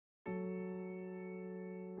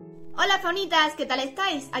Hola faunitas, ¿qué tal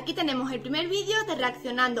estáis? Aquí tenemos el primer vídeo de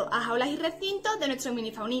reaccionando a jaulas y recintos de nuestros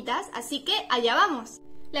mini faunitas, así que allá vamos.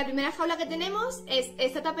 La primera jaula que tenemos es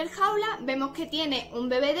esta tupper jaula, vemos que tiene un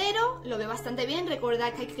bebedero, lo veo bastante bien,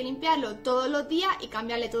 recordad que hay que limpiarlo todos los días y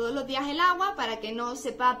cambiarle todos los días el agua para que no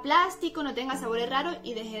sepa plástico, no tenga sabores raros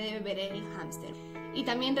y deje de beber el hámster. Y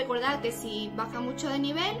también recordad que si baja mucho de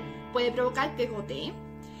nivel puede provocar que gotee.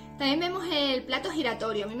 También vemos el plato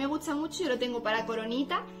giratorio, a mí me gusta mucho, yo lo tengo para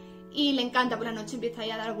coronita y le encanta, por la noche empieza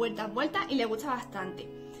ahí a dar vueltas y le gusta bastante.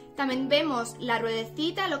 También vemos la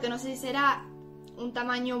ruedecita, lo que no sé si será un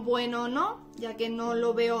tamaño bueno o no, ya que no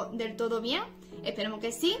lo veo del todo bien, esperemos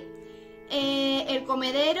que sí. El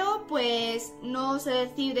comedero, pues no sé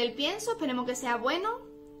decir del pienso, esperemos que sea bueno.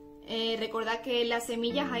 Recordad que las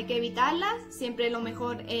semillas hay que evitarlas, siempre lo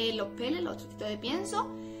mejor los peles, los trocitos de pienso,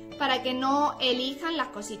 para que no elijan las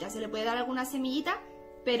cositas. Se le puede dar alguna semillita,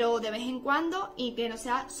 pero de vez en cuando, y que no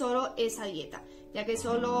sea solo esa dieta, ya que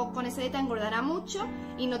solo con esa dieta engordará mucho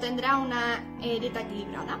y no tendrá una dieta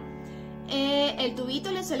equilibrada. El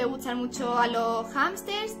tubito le suele gustar mucho a los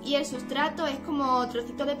hámsters y el sustrato es como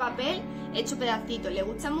trocitos de papel hecho pedacitos, le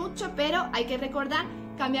gusta mucho, pero hay que recordar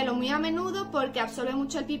cambiarlo muy a menudo porque absorbe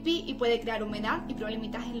mucho el pipí y puede crear humedad y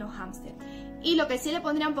problemitas en los hámsters. Y lo que sí, le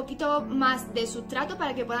pondría un poquito más de sustrato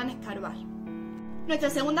para que puedan escarbar.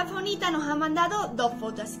 Nuestra segunda faunita nos ha mandado dos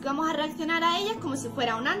fotos, así que vamos a reaccionar a ellas como si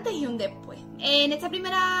fuera un antes y un después. En esta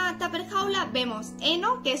primera tupper jaula vemos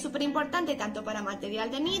heno, que es súper importante tanto para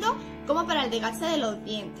material de nido como para el desgaste de los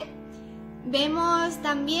dientes. Vemos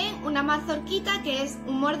también una mazorquita, que es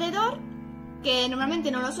un mordedor, que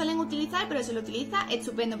normalmente no lo suelen utilizar, pero se lo utiliza,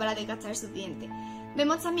 estupendo para desgastar sus dientes.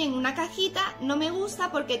 Vemos también una cajita, no me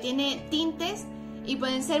gusta porque tiene tintes y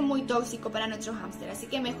pueden ser muy tóxicos para nuestros hámsters, así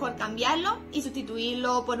que mejor cambiarlo y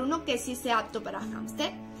sustituirlo por uno que sí sea apto para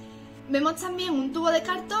hámster. Vemos también un tubo de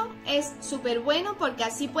cartón, es súper bueno porque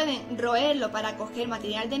así pueden roerlo para coger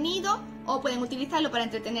material de nido o pueden utilizarlo para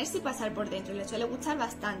entretenerse y pasar por dentro, les suele gustar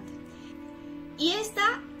bastante. Y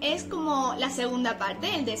esta es como la segunda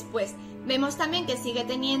parte, el después. Vemos también que sigue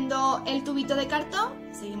teniendo el tubito de cartón,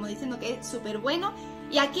 seguimos diciendo que es súper bueno.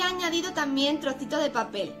 Y aquí ha añadido también trocitos de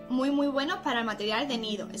papel, muy buenos para el material de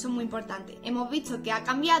nido, eso es muy importante. Hemos visto que ha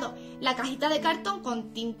cambiado la cajita de cartón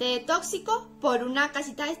con tinte tóxico por una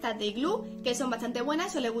casita estas de glue, que son bastante buenas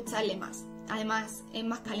y suele gustarle más. Además es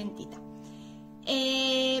más calentita.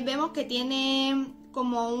 Vemos que tiene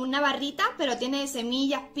como una barrita, pero tiene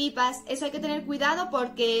semillas, pipas, eso hay que tener cuidado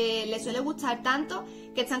porque le suele gustar tanto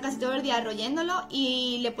que están casi todo el día royéndolo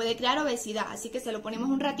y le puede crear obesidad, así que se lo ponemos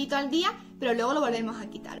un ratito al día, pero luego lo volvemos a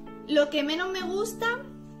quitar. Lo que menos me gusta,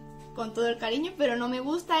 con todo el cariño, pero no me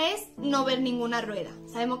gusta es no ver ninguna rueda.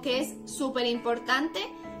 Sabemos que es súper importante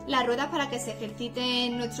las ruedas para que se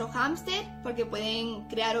ejerciten nuestros hámsters, porque pueden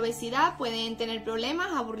crear obesidad, pueden tener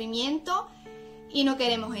problemas, aburrimiento, y no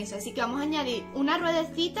queremos eso, así que vamos a añadir una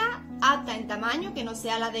ruedecita apta en tamaño, que no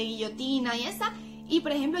sea la de guillotina y esa. Y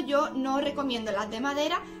por ejemplo yo no recomiendo las de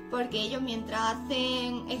madera porque ellos mientras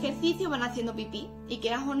hacen ejercicio van haciendo pipí y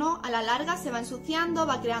quieras o no, a la larga se va ensuciando,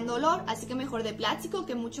 va creando olor, así que mejor de plástico,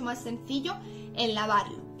 que es mucho más sencillo en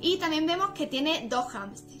lavarlo. Y también vemos que tiene dos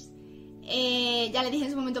hámsters. Ya le dije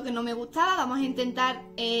en su momento que no me gustaba, vamos a intentar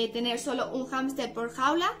tener solo un hámster por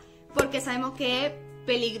jaula porque sabemos que es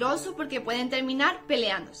peligroso porque pueden terminar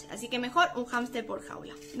peleándose, así que mejor un hámster por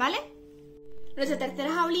jaula, ¿vale? Nuestra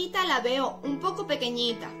tercera jaulita la veo un poco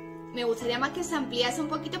pequeñita, me gustaría más que se ampliase un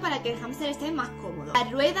poquito para que el hámster esté más cómodo. La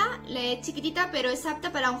rueda le es chiquitita, pero es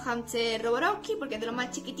apta para un hámster Roborowski porque es de lo más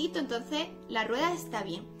chiquitito, entonces la rueda está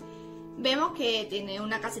bien. Vemos que tiene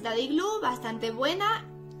una caseta de glue bastante buena.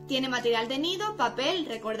 Tiene material de nido, papel,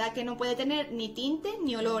 recordad que no puede tener ni tintes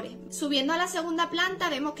ni olores. Subiendo a la segunda planta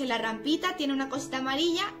vemos que la rampita tiene una cosita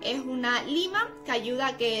amarilla, es una lima que ayuda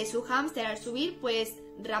a que su hámster al subir pues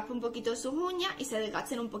raspe un poquito sus uñas y se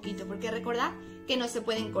desgasten un poquito, porque recordad que no se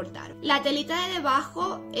pueden cortar. La telita de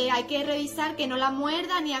debajo hay que revisar que no la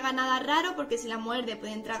muerda ni haga nada raro, porque si la muerde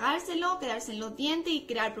pueden tragárselo, quedarse en los dientes y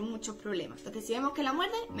crear muchos problemas. Entonces si vemos que la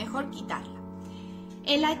muerde, mejor quitarla.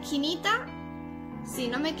 En la esquinita, si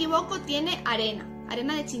no me equivoco, tiene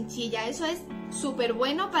arena de chinchilla, eso es súper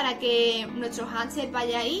bueno para que nuestro hámster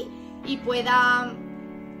vaya ahí y pueda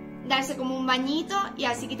darse como un bañito y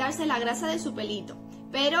así quitarse la grasa de su pelito.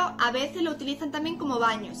 Pero a veces lo utilizan también como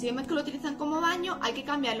baño, si vemos que lo utilizan como baño hay que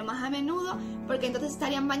cambiarlo más a menudo porque entonces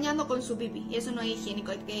estarían bañando con su pipí y eso no es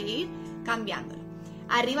higiénico, hay que ir cambiándolo.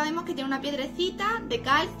 Arriba vemos que tiene una piedrecita de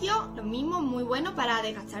calcio, lo mismo, muy bueno para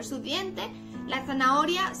desgastar sus dientes. La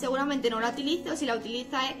zanahoria seguramente no la utilice, o si la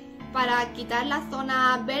utiliza es para quitar la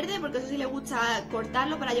zona verde, porque eso sí le gusta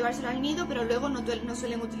cortarlo para llevárselo al nido, pero luego no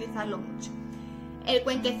suelen utilizarlo mucho. El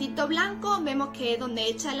cuenquecito blanco vemos que es donde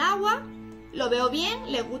echa el agua, lo veo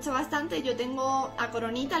bien, les gusta bastante. Yo tengo a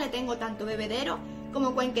Coronita, le tengo tanto bebedero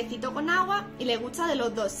como cuenquecito con agua y le gusta de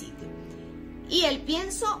los dos sitios. Y el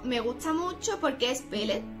pienso me gusta mucho porque es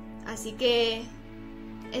pellet, así que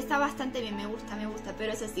está bastante bien, me gusta,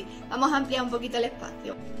 pero eso sí, vamos a ampliar un poquito el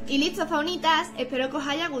espacio. Y listo, faunitas, espero que os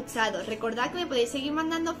haya gustado. Recordad que me podéis seguir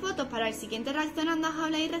mandando fotos para el siguiente Reaccionando a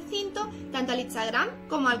Jaulas y Recintos, tanto al Instagram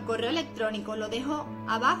como al correo electrónico. Lo dejo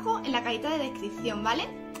abajo en la cajita de descripción, ¿vale?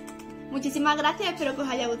 Muchísimas gracias, espero que os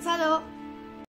haya gustado.